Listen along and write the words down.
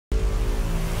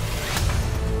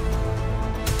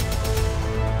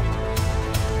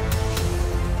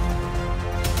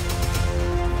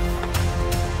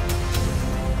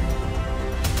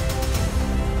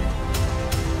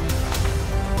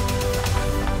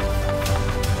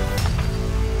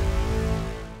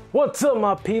What's up,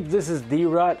 my peeps? This is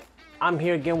Deerod. I'm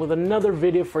here again with another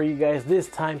video for you guys. This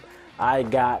time I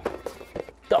got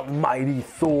the mighty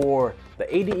Thor,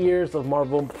 the 80 years of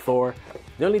Marvel Thor.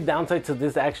 The only downside to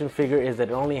this action figure is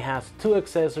that it only has two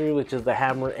accessories, which is the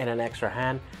hammer and an extra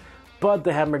hand. But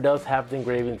the hammer does have the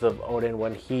engravings of Odin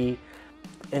when he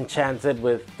enchants it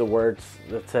with the words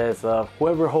that says,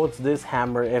 whoever holds this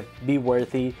hammer, if be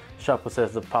worthy, shall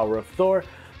possess the power of Thor,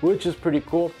 which is pretty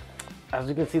cool. As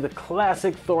you can see, the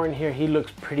classic Thor in here, he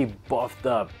looks pretty buffed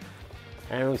up.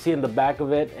 And we see in the back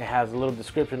of it, it has a little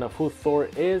description of who Thor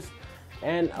is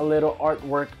and a little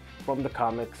artwork from the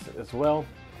comics as well.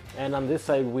 And on this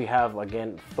side, we have,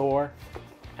 again, Thor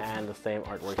and the same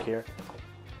artwork here.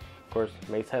 Of course,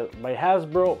 made by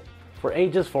Hasbro for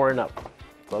ages 4 and up.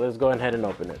 So let's go ahead and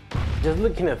open it. Just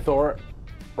looking at Thor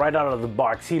right out of the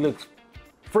box, he looks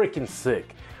freaking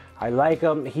sick. I like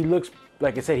him. He looks,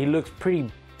 like I said, he looks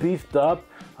pretty beefed up.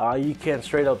 You can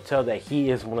straight up tell that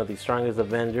he is one of the strongest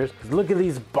Avengers. Look at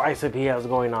these biceps he has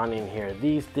going on in here.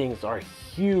 These things are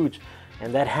huge.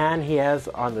 And that hand he has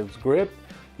on his grip,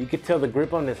 you can tell the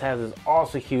grip on his hands is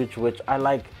also huge, which I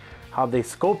like how they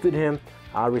sculpted him,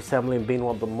 resembling being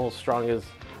one of the most strongest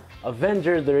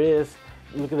Avenger there is.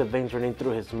 Look at the veins running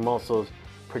through his muscles,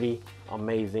 pretty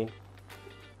amazing.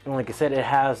 And like I said, it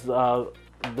has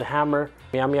the hammer,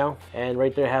 meow meow, and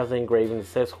right there it has the engraving. It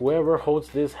says, whoever holds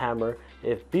this hammer,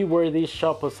 if be worthy,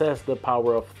 shall possess the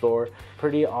power of Thor.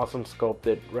 Pretty awesome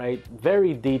sculpted, right?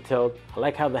 Very detailed. I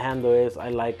like how the handle is. I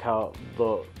like how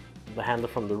the handle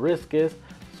from the wrist is,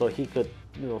 so he could,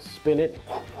 you know, spin it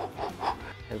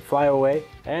and fly away.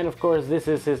 And of course, this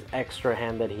is his extra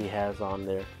hand that he has on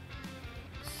there.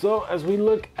 So as we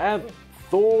look at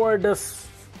Thor, the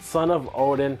son of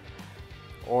Odin,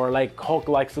 or like Hulk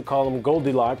likes to call him,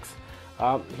 Goldilocks,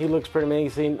 he looks pretty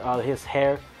amazing. His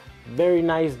hair, very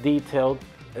nice, detailed,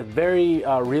 very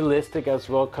realistic as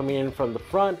well, coming in from the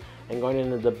front and going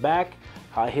into the back.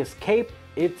 His cape,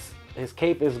 his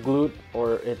cape is glued,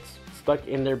 or it's stuck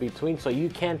in there between, so you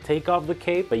can't take off the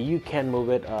cape, but you can move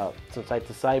it from side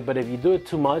to side. But if you do it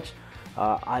too much,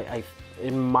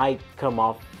 it might come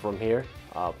off from here.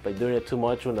 By doing it too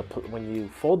much, when you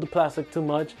fold the plastic too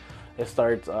much, it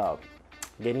starts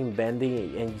getting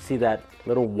bendy, and you see that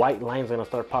little white line's gonna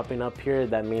start popping up here.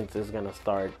 That means it's gonna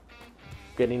start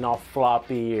getting all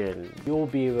floppy, and you'll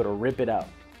be able to rip it out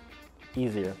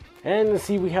easier. And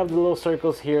see, we have the little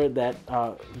circles here that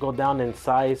go down in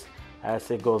size as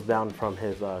it goes down from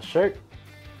his shirt.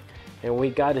 And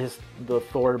we got the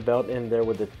Thor belt in there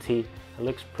with the T. It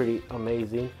looks pretty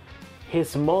amazing.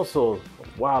 His muscles,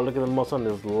 wow, look at the muscle on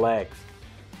his legs.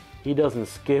 He doesn't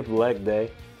skip leg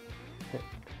day.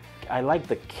 I like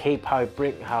the cape, how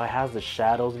it has the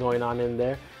shadows going on in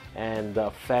there, and the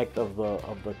effect of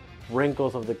the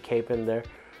wrinkles of the cape in there.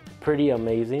 Pretty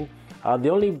amazing. The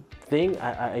only thing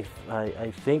I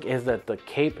think is that the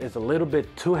cape is a little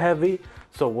bit too heavy,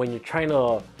 so when you're trying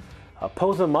to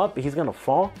pose him up, he's gonna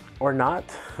fall or not.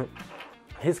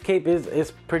 His cape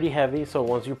is pretty heavy, so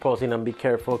once you're posing him, be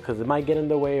careful, because it might get in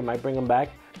the way, it might bring him back.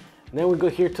 And then we go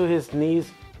here to his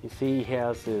knees. You see he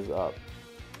has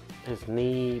his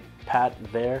knee pad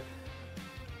there.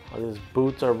 His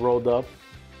boots are rolled up.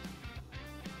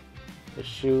 His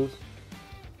shoes.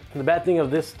 And the bad thing of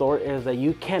this Thor is that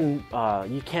you can't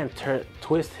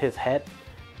twist his head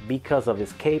because of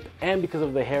his cape and because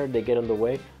of the hair. They get in the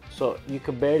way, so you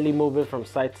could barely move it from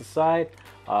side to side.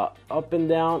 Up and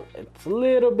down, it's a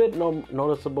little bit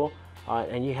noticeable.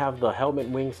 And you have the helmet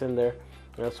wings in there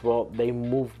as well. They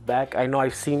move back. I know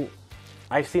I've seen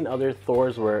other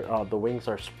Thors where the wings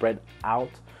are spread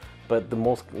out, but the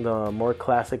more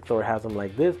classic Thor has them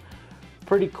like this.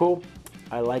 Pretty cool.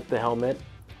 I like the helmet.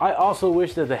 I also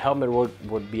wish that the helmet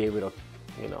would be able to,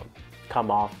 you know, come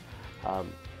off,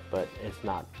 but it's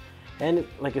not. And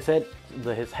like I said,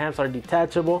 his hands are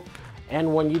detachable.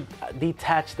 And when you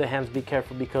detach the hands, be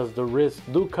careful, because the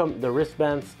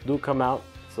wristbands do come out.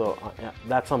 So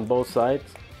that's on both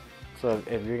sides. So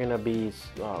if you're gonna be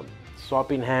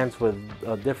swapping hands with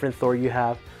a different Thor you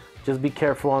have, just be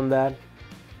careful on that.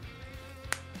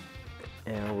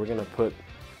 And we're gonna put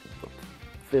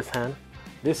this hand.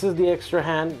 This is the extra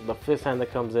hand, the fifth hand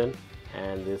that comes in,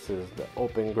 and this is the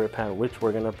open grip hand, which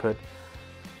we're gonna put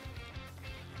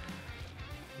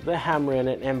the hammer in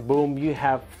it, and boom, you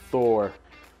have Thor.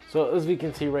 So as we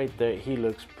can see right there, he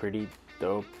looks pretty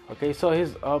dope. Okay, so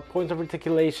his points of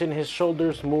articulation, his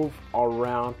shoulders move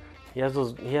around. He has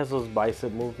those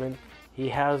bicep movement. He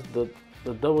has the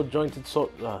double jointed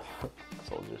soldiers.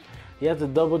 He has the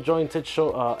double jointed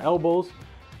elbows.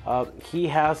 He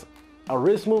has a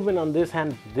wrist movement on this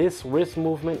hand. This wrist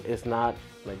movement is not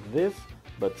like this,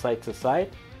 but side to side.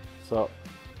 So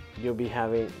you'll be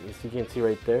having, as you can see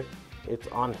right there, it's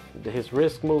on his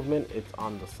wrist movement, it's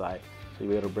on the side. So you'll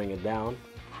be able to bring it down.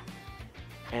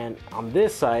 And on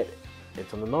this side,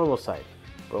 it's on the normal side.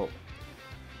 Boom.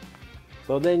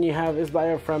 So then you have his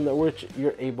diaphragm that which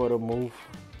you're able to move.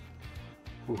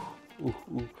 Ooh, ooh,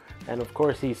 ooh. And of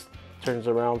course he turns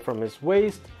around from his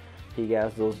waist. He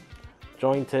has those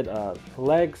jointed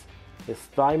legs, his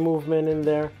thigh movement in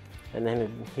there, and then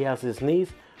he has his knees,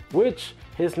 which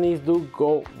his knees do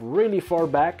go really far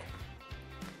back.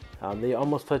 They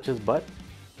almost touch his butt.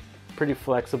 Pretty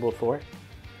flexible Thor.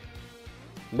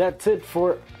 That's it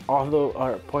for all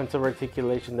the points of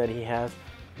articulation that he has.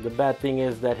 The bad thing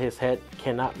is that his head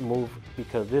cannot move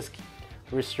because this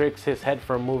restricts his head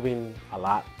from moving a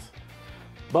lot.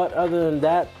 But other than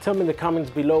that, tell me in the comments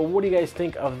below, what do you guys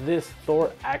think of this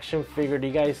Thor action figure? Do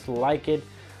you guys like it?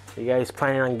 Are you guys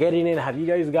planning on getting it? Have you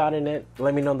guys gotten it?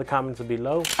 Let me know in the comments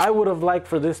below. I would have liked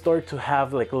for this Thor to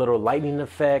have like a little lightning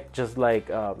effect, just like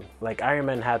Iron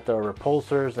Man had the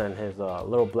repulsors and his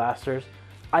little blasters.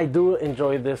 I do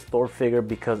enjoy this Thor figure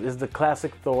because it's the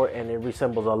classic Thor and it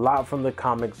resembles a lot from the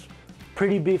comics.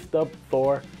 Pretty beefed up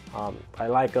Thor. I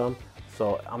like them,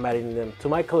 so I'm adding them to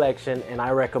my collection and I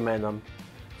recommend them.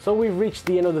 So we've reached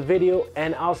the end of the video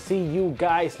and I'll see you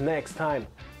guys next time.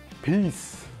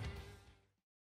 Peace.